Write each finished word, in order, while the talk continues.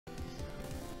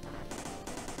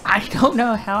I don't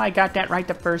know how I got that right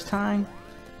the first time.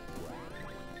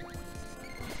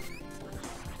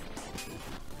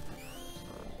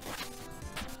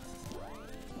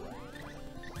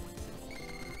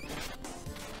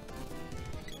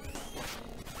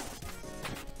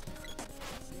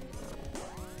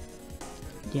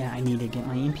 Yeah, I need to get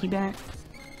my MP back.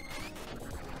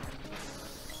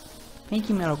 Thank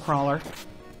you, Metal Crawler.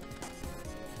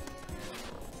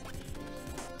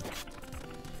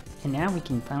 And now we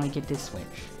can finally get this switch.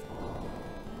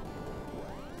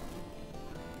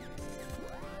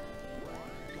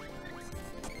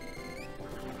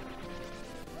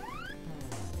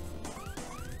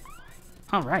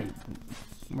 Alright,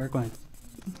 we're going to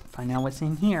find out what's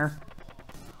in here.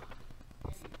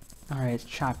 Alright, it's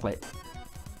chocolate.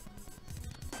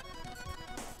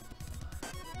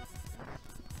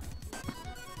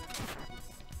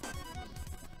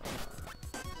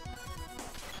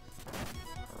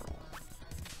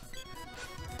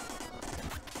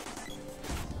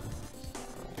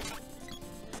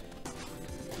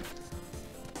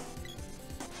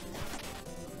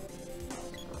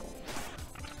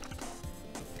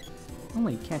 Oh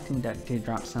wait, Captain Duck did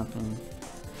drop something.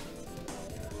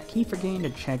 I keep forgetting to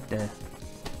check the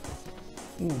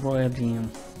Royal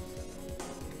Gem.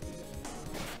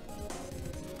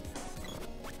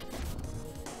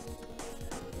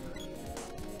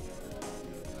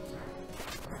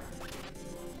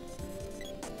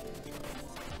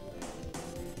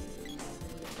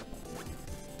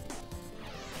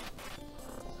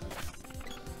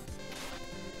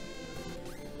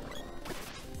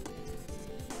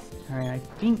 Alright, I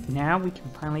think now we can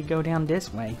finally go down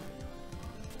this way.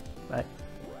 But...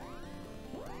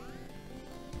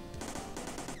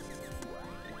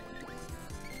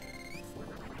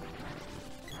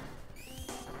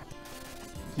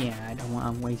 yeah, I don't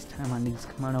want to waste time on these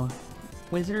kimono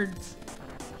wizards.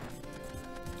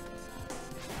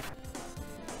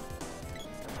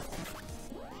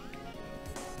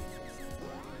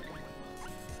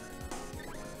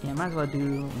 Yeah, might as well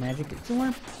do magic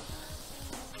absorb.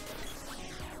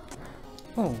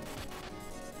 Oh,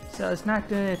 so it's not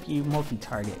good if you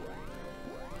multi-target.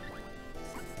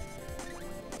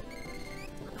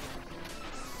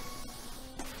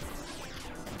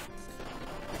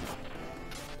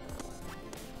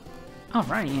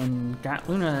 Alright, and got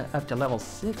Luna up to level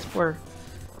 6 for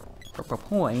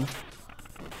Poi.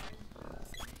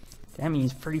 That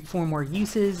means 34 more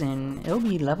uses and it'll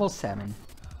be level 7.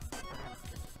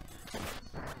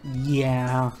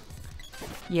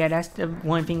 Yeah, that's the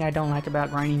one thing I don't like about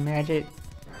grinding magic.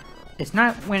 It's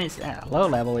not when it's at a low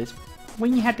level, it's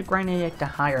when you have to grind it at the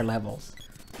higher levels.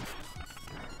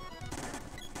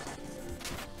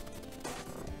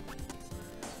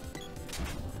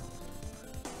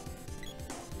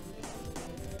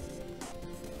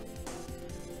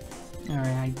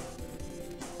 Alright,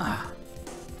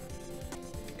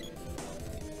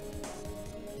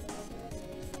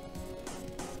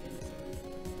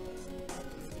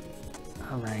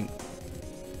 Alright.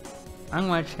 I'm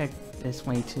gonna check this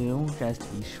way too, just to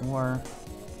be sure.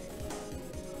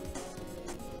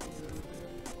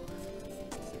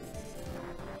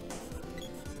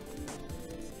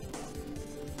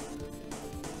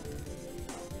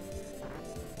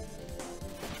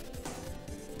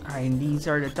 Alright, and these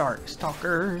are the Dark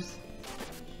Stalkers.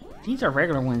 These are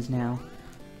regular ones now.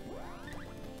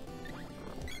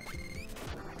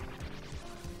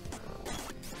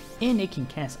 And it can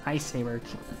cast Ice Saber,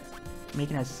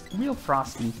 making us real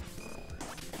frosty.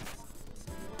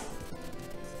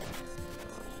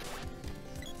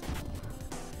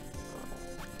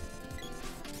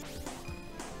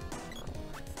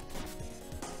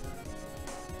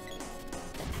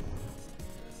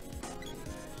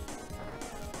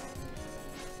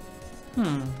 Wait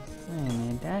a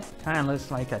minute, that kind of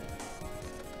looks like a...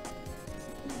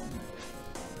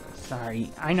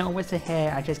 Sorry, I know what's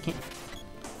ahead, I just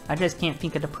can't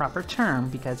think of the proper term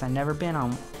because I've never been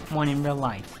on one in real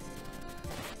life.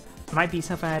 Might be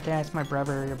something I have to ask my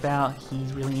brother about.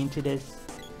 He's really into this.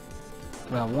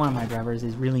 Well, one of my brothers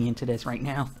is really into this right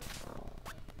now.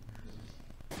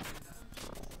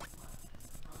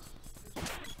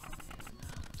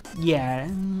 Yeah,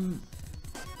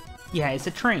 it's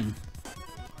a train.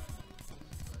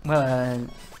 Well,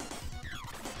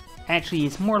 actually,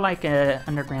 it's more like a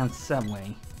underground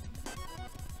subway.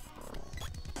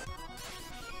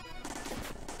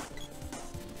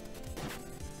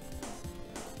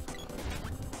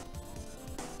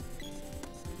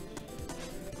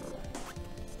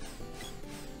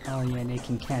 Oh yeah, they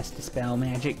can cast Dispel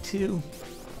Magic too.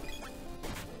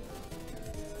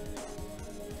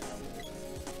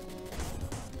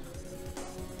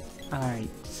 Alright,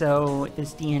 so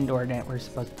it's the indoor that we're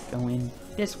supposed to go in.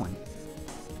 This one.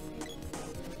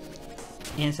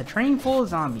 And it's a train full of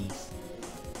zombies.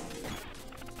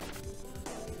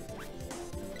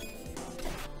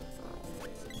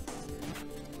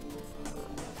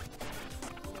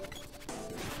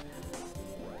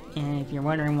 And if you're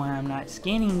wondering why I'm not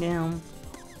scanning them,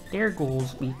 they're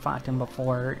ghouls. We fought them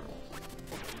before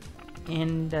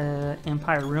in the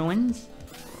Empire Ruins.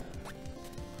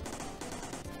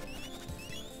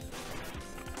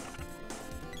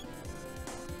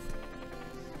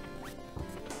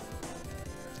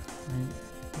 And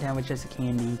that was just a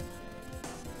candy.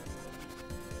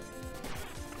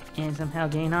 And somehow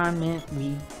getting on meant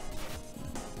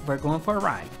we're going for a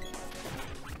ride.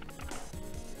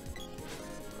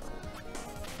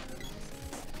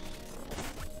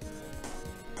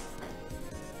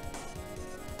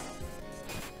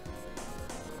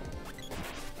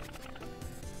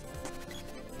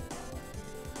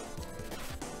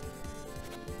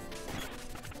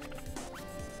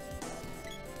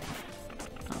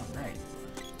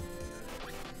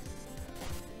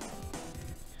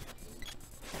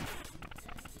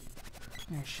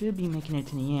 I should be making it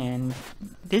to the end.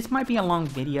 This might be a long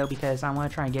video because I want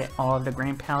to try and get all of the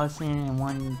Grand Palace in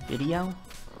one video.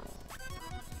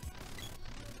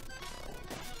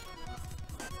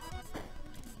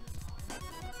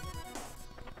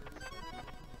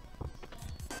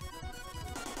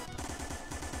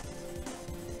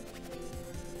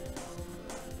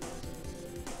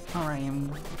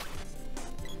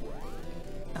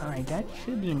 Alright, that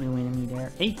should be a new enemy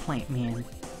there. Eggplant Man.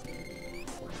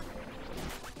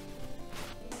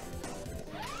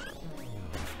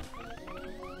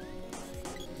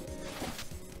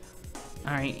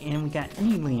 Alright, and we got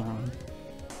Neeleon.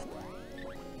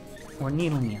 Or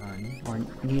Neeleon. Or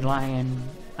Neelion.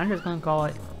 I'm just gonna call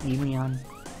it Neeleon.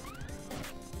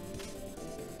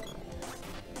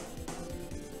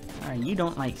 Alright, you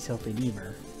don't like Sylphid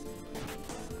either.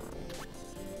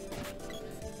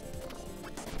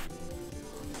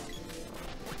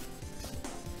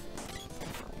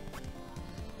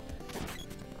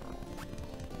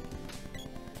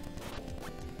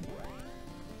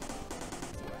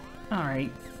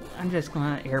 Alright, I'm just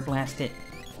gonna air blast it.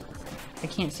 I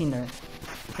can't seem to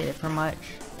hit it for much.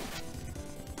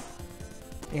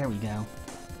 There we go.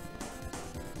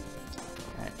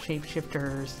 Got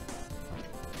shapeshifters.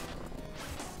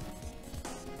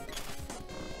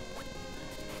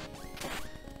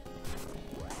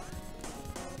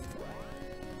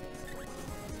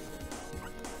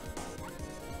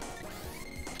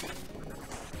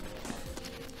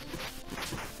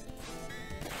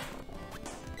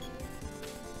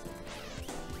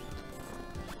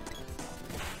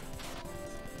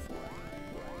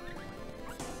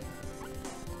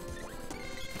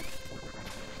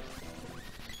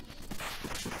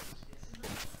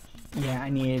 Yeah, I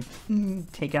need to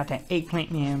take out that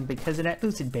Eggplant Man because of that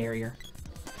lucid barrier.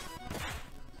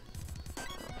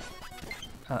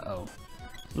 Uh-oh.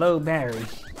 Low battery.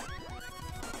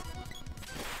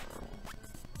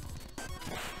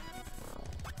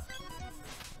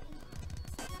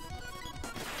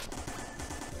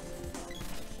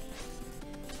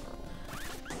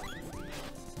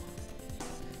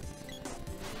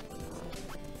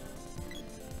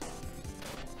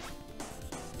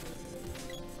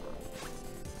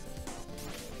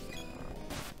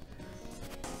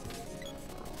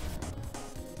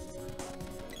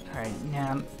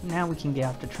 Alright, now we can get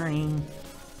off the train.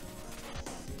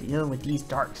 Deal with these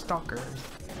dark stalkers.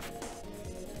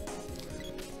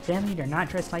 Sadly, they're not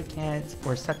dressed like cats,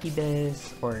 or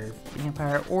succubus, or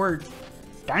vampire, or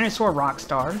dinosaur rock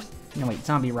stars. No wait,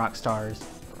 zombie rock stars.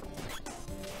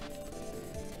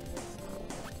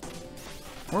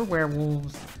 Or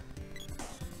werewolves.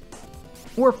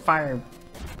 Or fire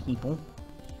people.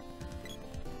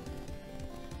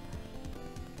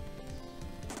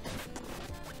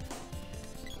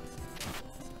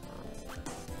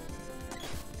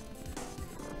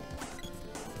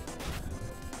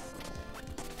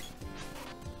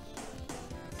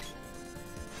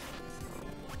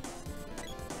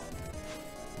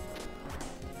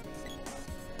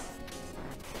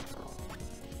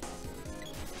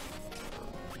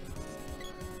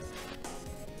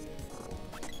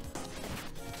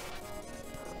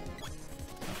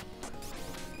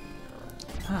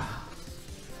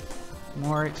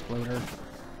 More exploder.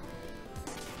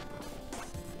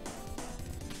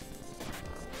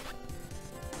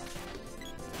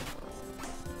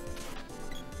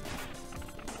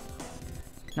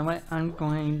 You know what? I'm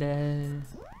going to...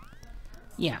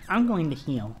 Yeah, I'm going to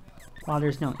heal while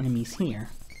there's no enemies here.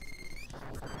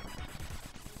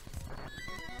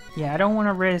 Yeah, I don't want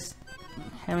to risk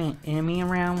having an enemy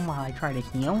around while I try to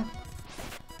heal.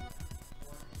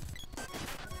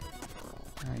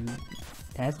 Alright,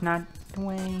 that's not the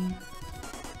way.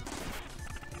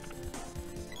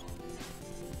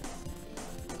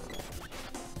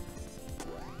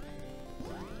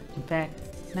 In fact,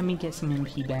 let me get some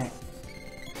MP back.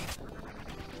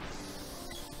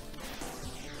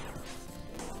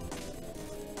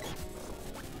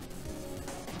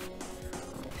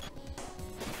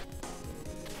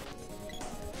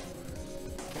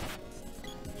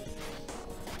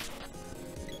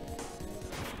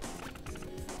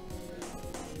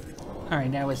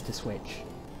 Alright, that was the switch.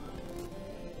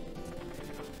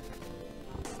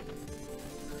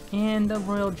 And the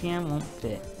royal jam won't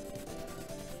fit.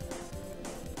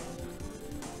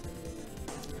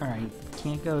 Alright,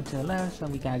 can't go to the left, so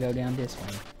we gotta go down this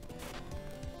way.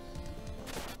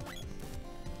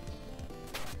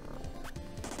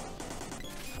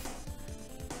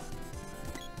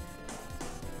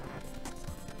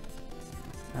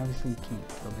 Obviously can't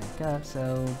go back up,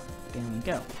 so there we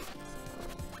go.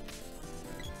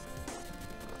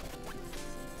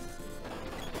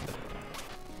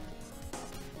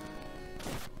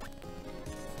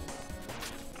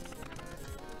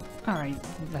 Alright,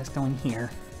 let's go in here.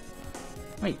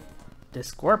 Wait, the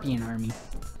Scorpion Army.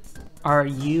 Are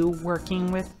you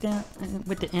working with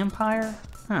the Empire?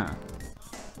 Huh.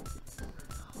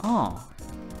 Oh.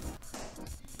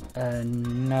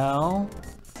 No.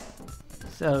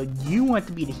 So you want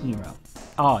to be the hero.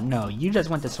 Oh no, you just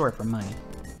want the sword for money.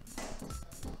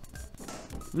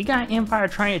 We got an Empire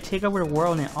trying to take over the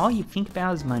world and all you think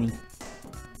about is money.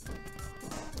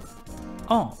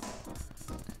 Oh.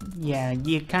 Yeah,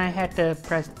 you kind of have to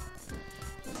press.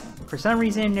 For some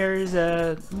reason, there's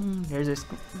a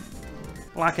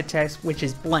block of text which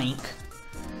is blank,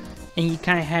 and you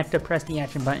kind of have to press the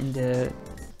action button to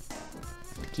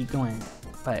keep going.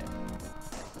 But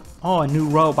oh, a new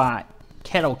robot,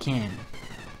 Kettlekin.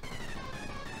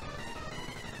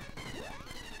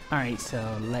 All right,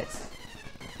 so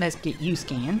let's get you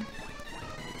scanned.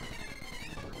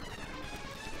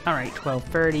 All right,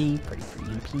 1230, pretty free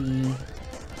MP.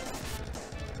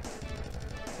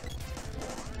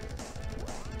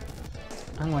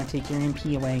 I'm going to take your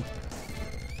MP away.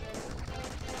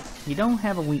 You don't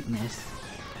have a weakness.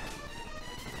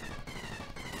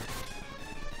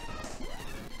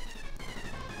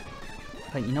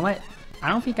 But you know what? I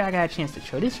don't think I got a chance to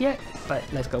show this yet, but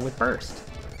let's go with burst.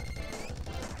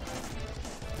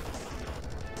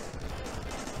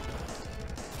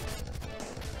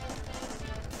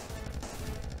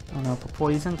 Oh no,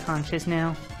 Papoy's unconscious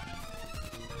now.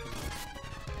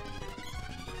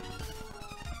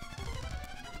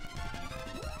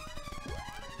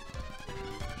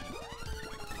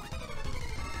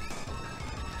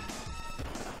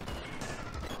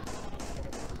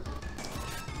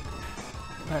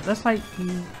 Looks like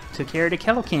he took care of the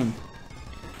Kettlekin.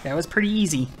 That was pretty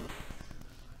easy.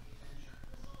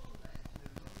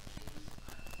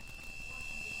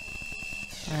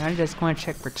 I'm just going to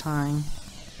check for time.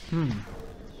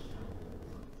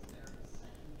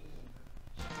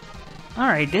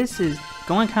 Alright, this is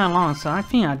going kind of long, so I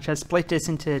think I'll just split this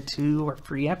into 2 or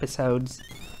 3 episodes.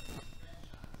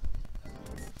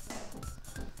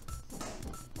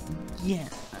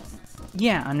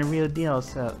 Yeah, on the real deal,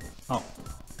 so... Oh.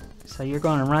 So you're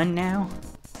going to run now?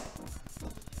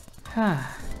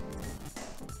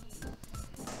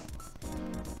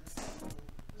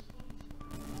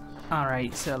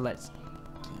 Alright, so let's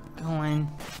keep going.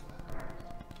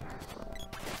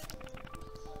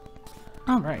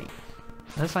 Alright.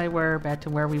 Looks like we're back to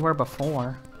where we were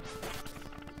before.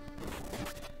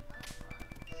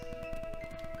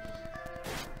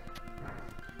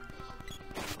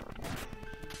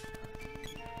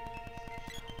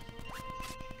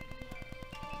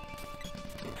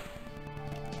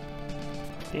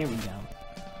 There we go.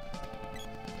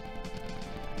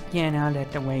 Yeah, now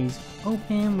that the way's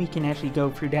open, we can actually go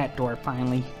through that door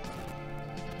finally.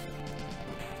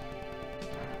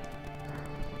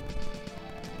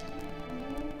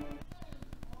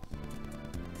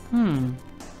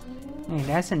 Hey,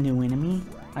 that's a new enemy.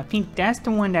 I think that's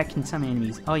the one that can summon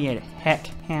enemies. Oh yeah, the Heck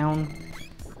Hound.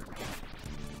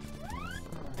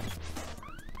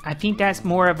 I think that's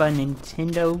more of a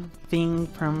Nintendo thing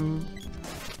from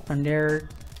their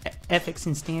ethics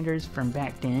and standards from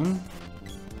back then.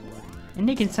 And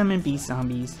they can summon beast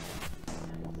zombies.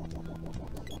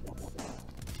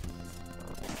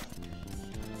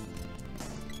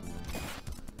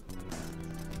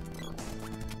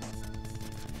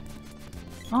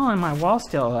 Oh, and my wall's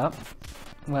still up.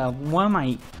 Well, one of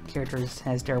my characters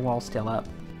has their wall still up.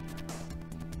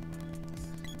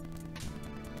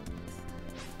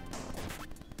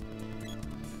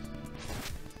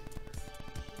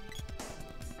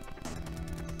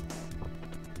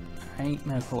 Alright,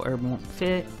 medical herb won't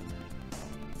fit.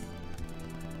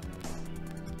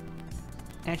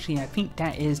 Actually, I think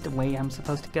that is the way I'm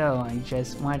supposed to go. I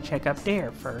just want to check up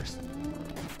there first.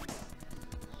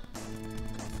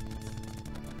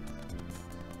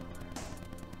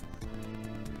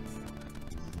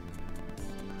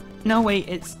 No, wait,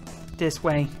 it's this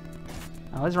way.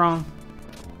 I was wrong.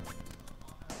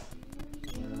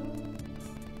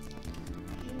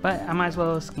 But I might as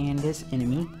well scan this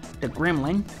enemy, the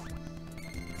gremlin.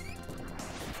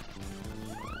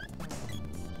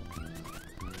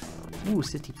 Ooh,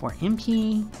 64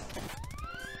 MP.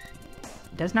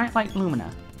 Does not like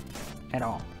Lumina at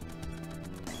all.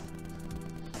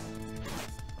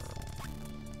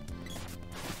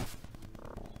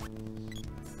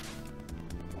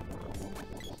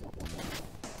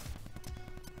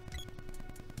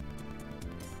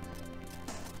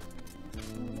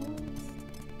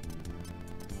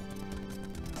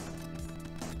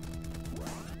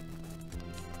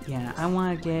 Yeah, I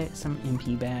want to get some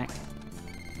MP back.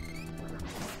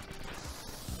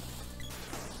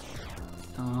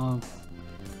 Oh,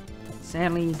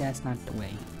 sadly, that's not the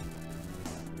way.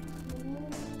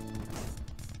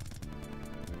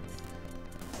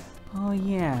 Oh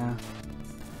yeah,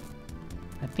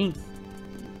 I think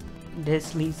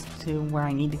this leads to where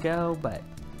I need to go, but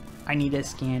I need to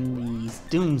scan these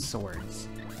Doom Swords.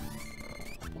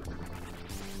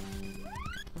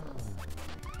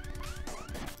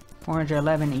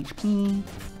 $411 HP.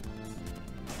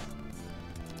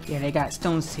 Yeah, they got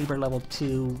Stone Saber level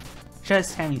 2.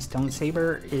 Just having Stone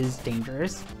Saber is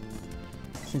dangerous,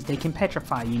 since they can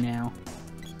petrify you now.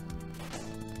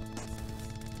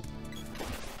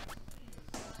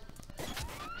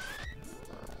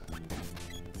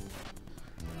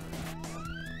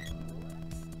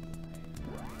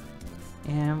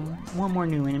 And one more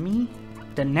new enemy,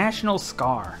 the National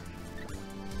Scar.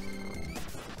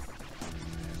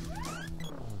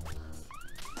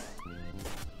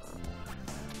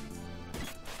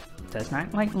 Does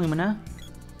not like Lumina.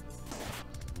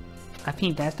 I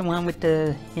think that's the one with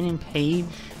the hidden page.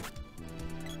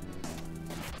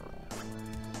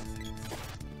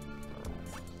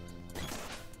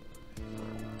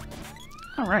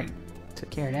 Alright, took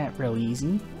care of that real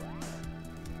easy.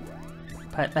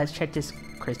 But let's check this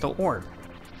crystal orb.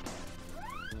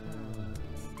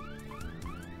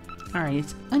 Alright,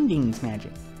 it's Undine's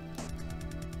magic.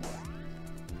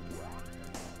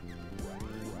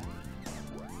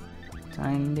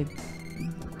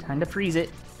 Time to freeze it.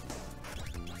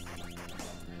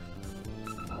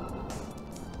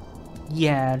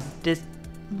 Yeah, this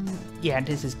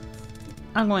is...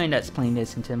 I'm going to explain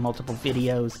this into multiple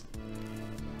videos.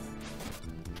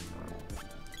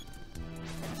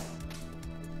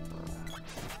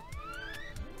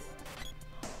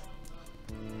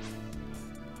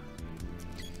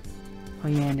 Oh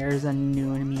yeah, and there's a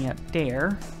new enemy up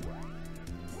there.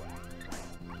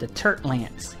 The Turt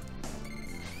Lance.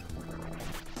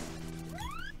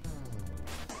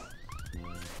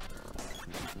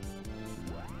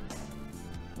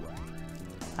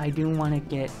 I do want to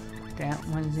get that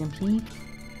one's MP.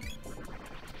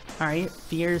 Alright,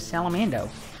 Fears Salamando.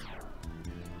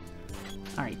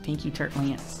 Alright, thank you, Turt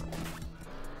Lance.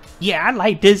 Yeah, I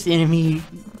like this enemy.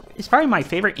 It's probably my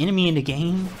favorite enemy in the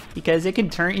game because it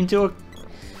can turn into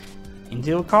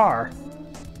a car.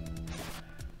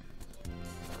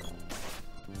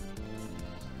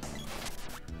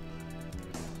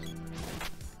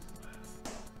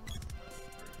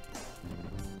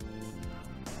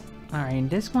 Alright, and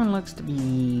this one looks to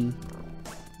be...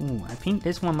 Ooh, I think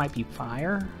this one might be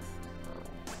fire.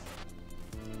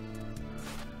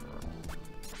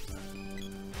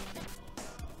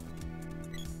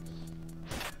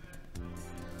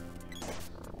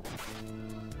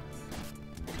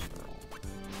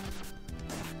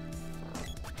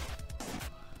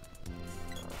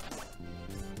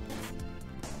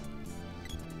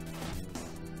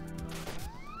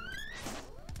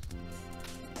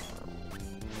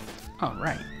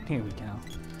 Alright, here we go.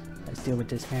 Let's deal with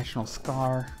this National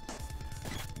Scar.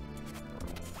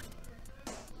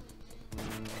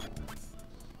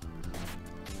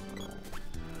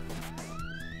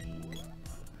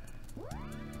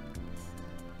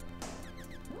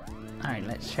 Alright,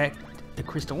 let's check the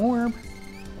crystal orb.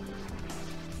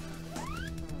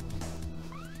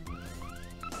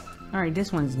 Alright,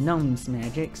 this one's Gnome's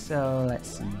magic, so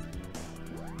let's see.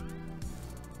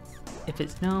 If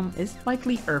it's Gnome, it's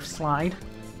likely Earth Slide.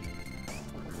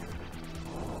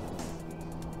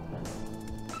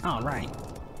 Alright.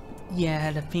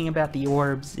 Yeah, the thing about the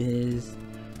orbs is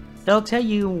they'll tell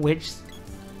you which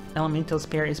elemental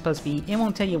spirit is supposed to be. It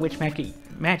won't tell you which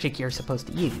magic you're supposed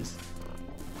to use.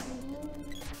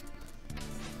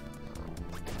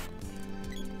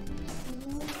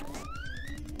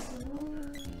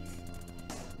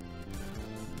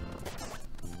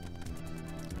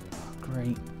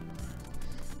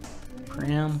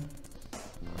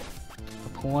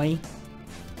 boy.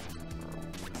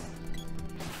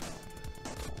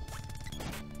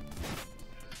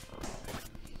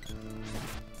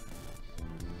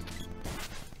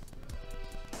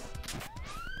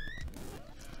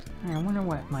 I wonder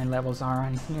what my levels are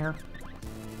on here.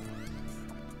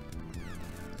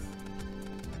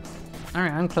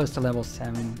 Alright, I'm close to level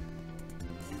 7.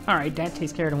 Alright, that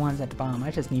takes care of the ones at the bottom.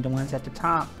 I just need the ones at the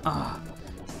top. Ugh.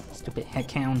 Stupid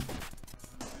headcount.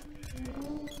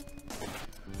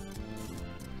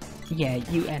 Yeah,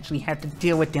 you actually have to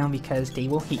deal with them because they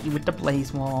will hit you with the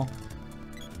blaze wall.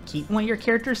 Keep one of your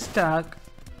characters stuck.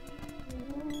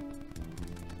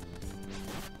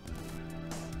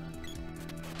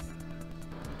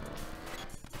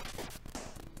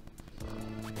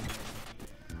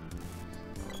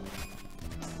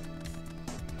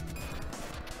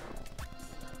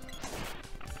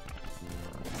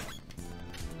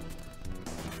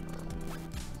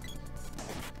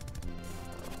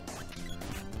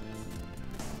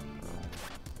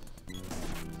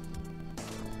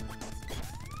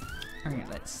 Alright,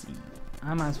 let's see.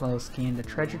 I might as well scan the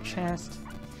treasure chest.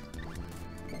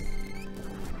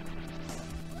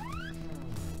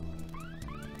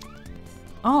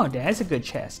 Oh, that's a good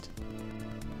chest.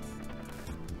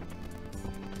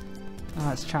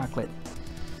 Oh, it's chocolate.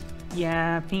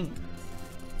 Yeah, I think,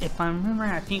 if I remember,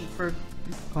 I think we're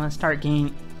going to start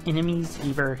getting enemies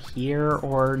either here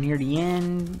or near the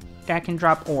end that can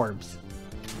drop orbs.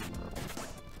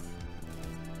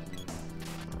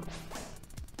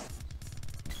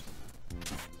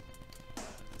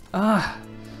 Ugh,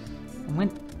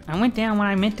 I went down when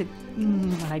I meant to,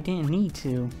 when I didn't need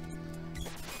to.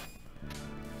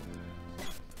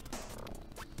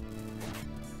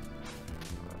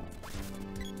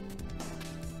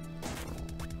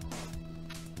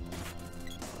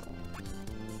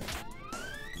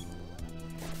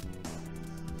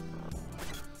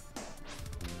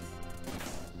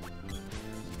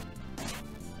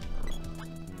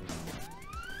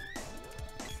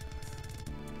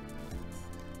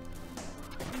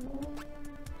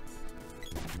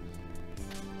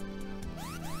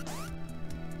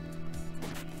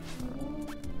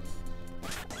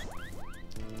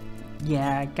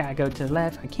 Yeah, I gotta go to the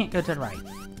left. I can't go to the right.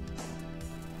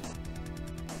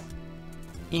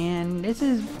 And this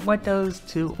is what those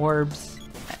 2 orbs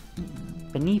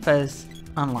beneath us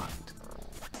unlocked.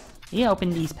 Yeah,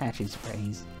 open these patches,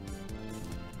 praise.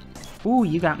 Ooh,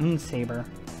 you got Moon Saber.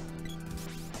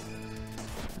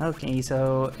 Okay,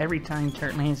 so every time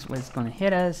Turtlance was gonna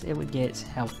hit us, it would get its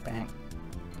health back.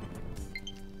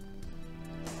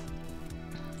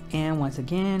 And once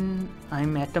again,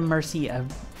 I'm at the mercy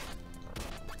of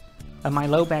my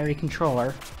low battery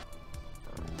controller.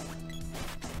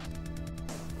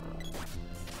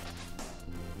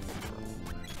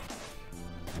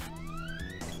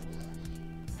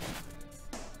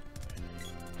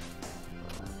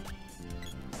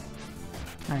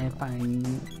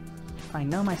 If I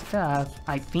know my stuff,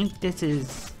 I think this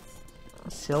is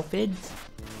sylphids.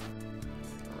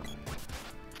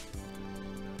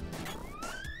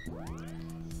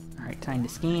 Alright, time to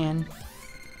scan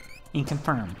and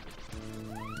confirm.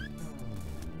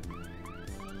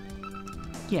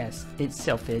 Yes, it's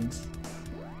sylphids.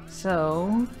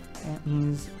 So that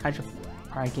means I should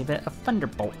probably give it a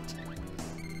thunderbolt.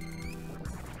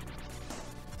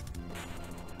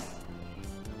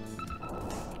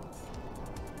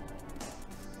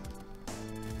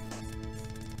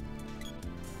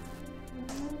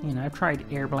 You know, I've tried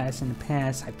air blast in the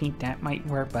past. I think that might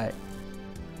work, but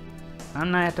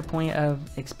I'm not at the point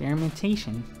of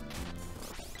experimentation.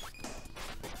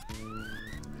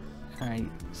 Alright,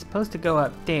 supposed to go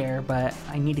up there, but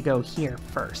I need to go here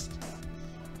first.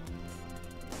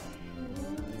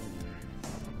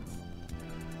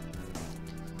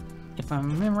 If I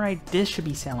remember right, this should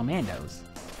be Salamandos.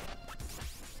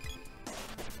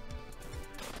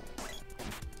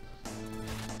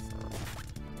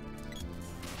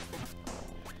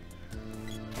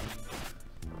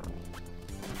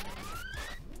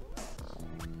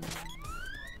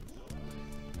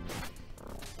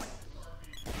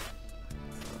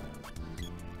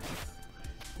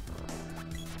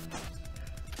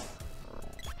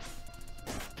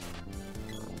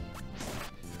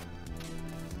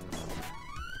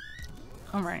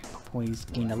 Alright, before he's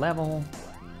gained a level,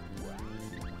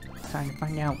 time to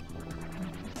find out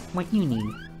what you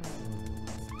need.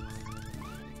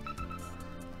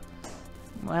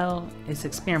 Well, it's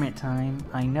experiment time.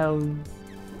 I know.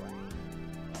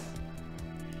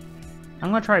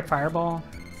 I'm gonna try Fireball.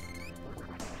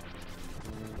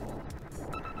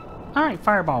 Alright,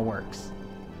 Fireball works.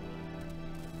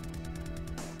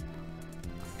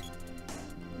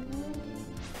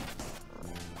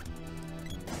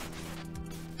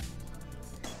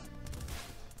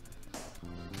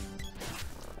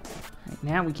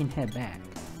 now we can head back.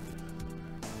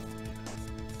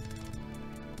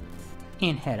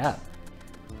 And head up.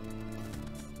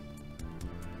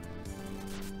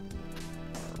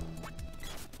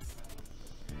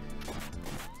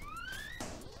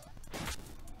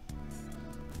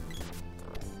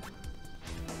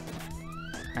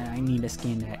 I need to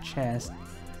scan that chest.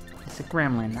 It's a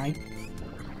gremlin. I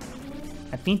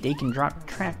think they can drop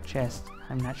trap chests.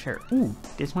 I'm not sure. Ooh,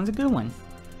 this one's a good one.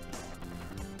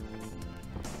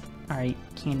 Alright,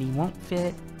 candy won't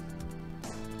fit.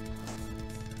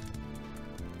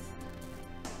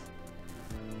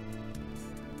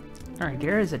 Alright,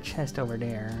 there is a chest over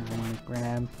there I want to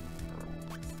grab.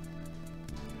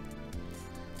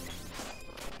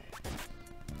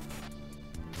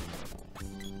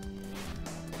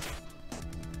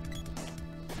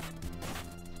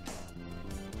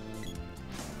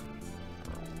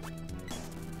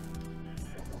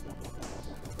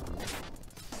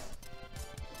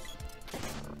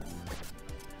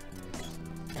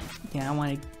 Yeah, I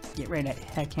want to get rid of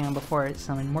that headcount before it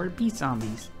summons more beast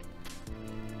zombies.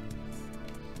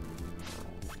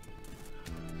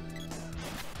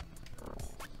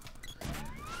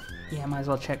 Yeah, I might as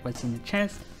well check what's in the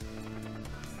chest.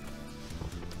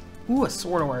 Ooh, a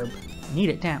sword orb.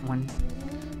 Needed that one.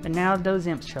 But now those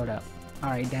imps showed up.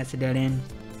 Alright, that's a dead end.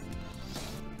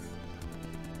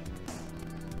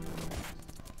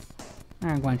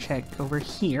 I'm going to check over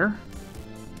here.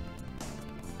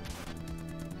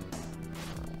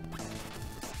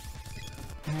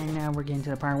 And now we're getting to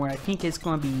the part where I think it's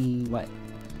going to be, what?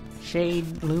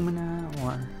 Shade, Lumina,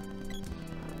 or...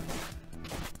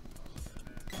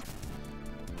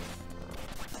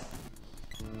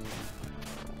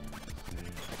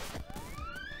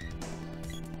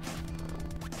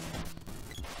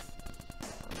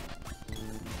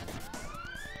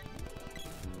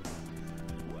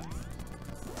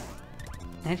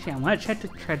 Actually, I want to check the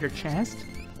treasure chest.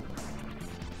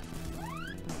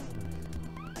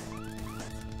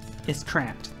 It's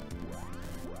trapped.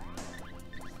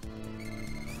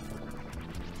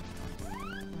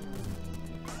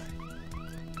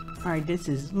 Alright, this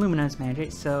is Lumina's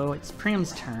magic, so it's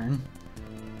Prim's turn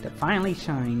to finally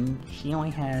shine. She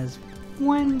only has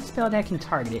one spell that can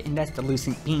target it, and that's the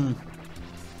Lucent Beam.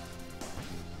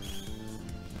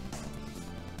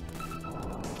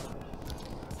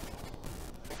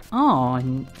 Oh,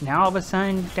 and now all of a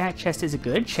sudden, that chest is a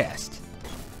good chest.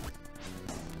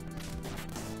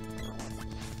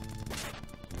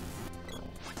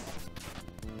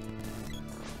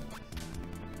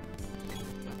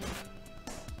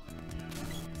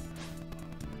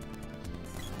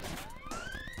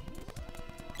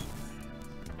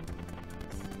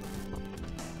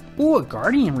 Ooh, a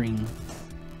guardian ring.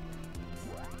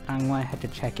 I'm gonna have to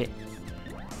check it.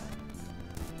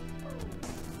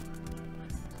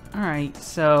 Alright,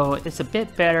 so it's a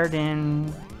bit better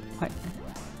than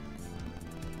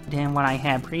what I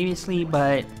had previously,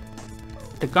 but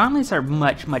the gauntlets are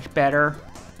much better.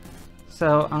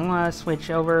 So I'm gonna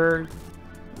switch over.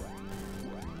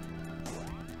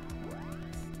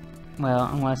 Well,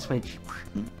 I'm gonna switch.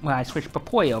 Well, I switched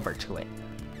Papoi over to it.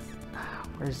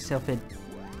 Where's Sylphid?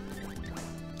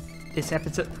 This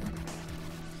episode.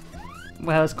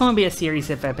 Well, it's going to be a series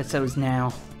of episodes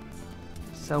now.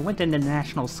 So when did the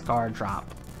National Scar drop?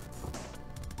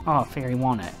 Oh, Fairy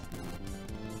Walnut.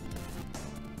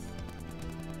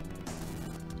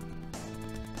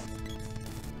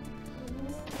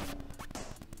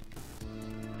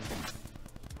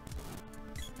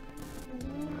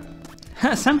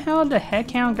 Somehow the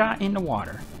headcount got in the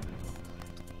water.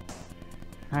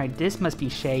 Alright, this must be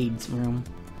Shade's room.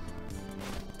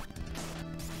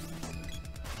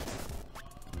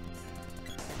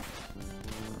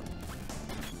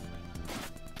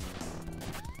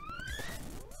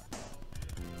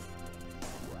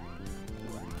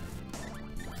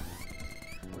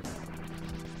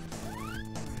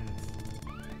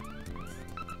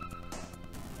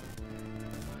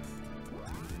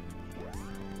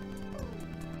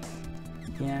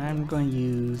 Yeah, I'm going to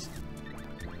use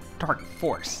Dark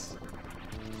Force.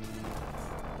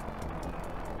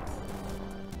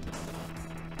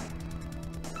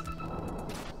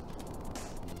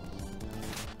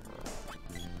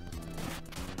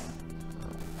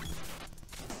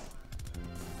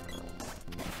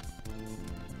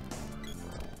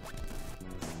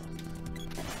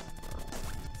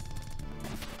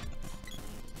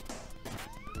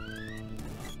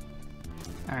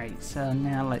 Alright, so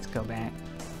now let's go back.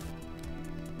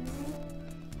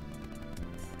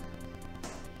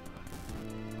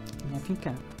 I think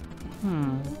I...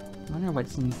 wonder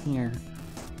what's in here.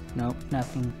 Nope,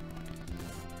 nothing.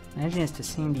 Imagine it's the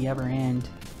same the other end.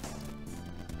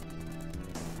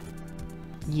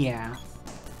 Yeah.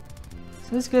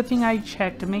 So it's a good thing I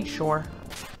checked to make sure.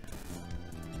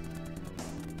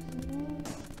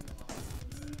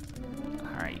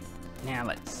 Alright, now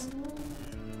let's...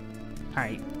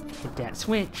 Alright, hit that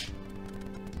switch.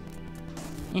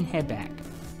 And head back.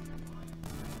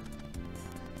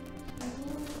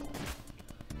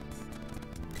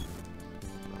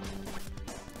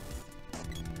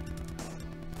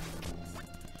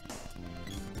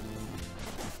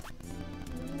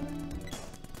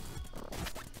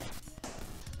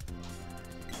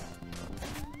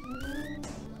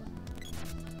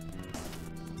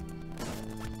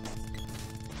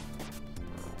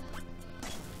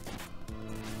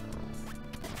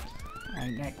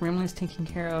 Alright, that gremlin's taken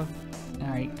care of.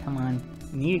 Alright, come on.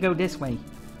 We need to go this way.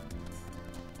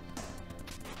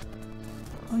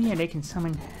 Oh yeah, they can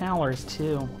summon howlers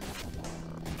too.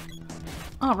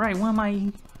 Alright,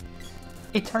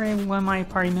 it targeted one of my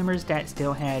party members that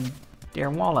still had their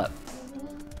wall up.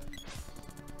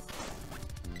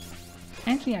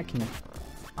 Actually, I can...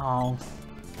 Oh,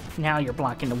 now you're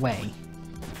blocking the way.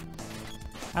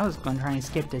 I was going to try and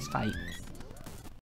skip this fight.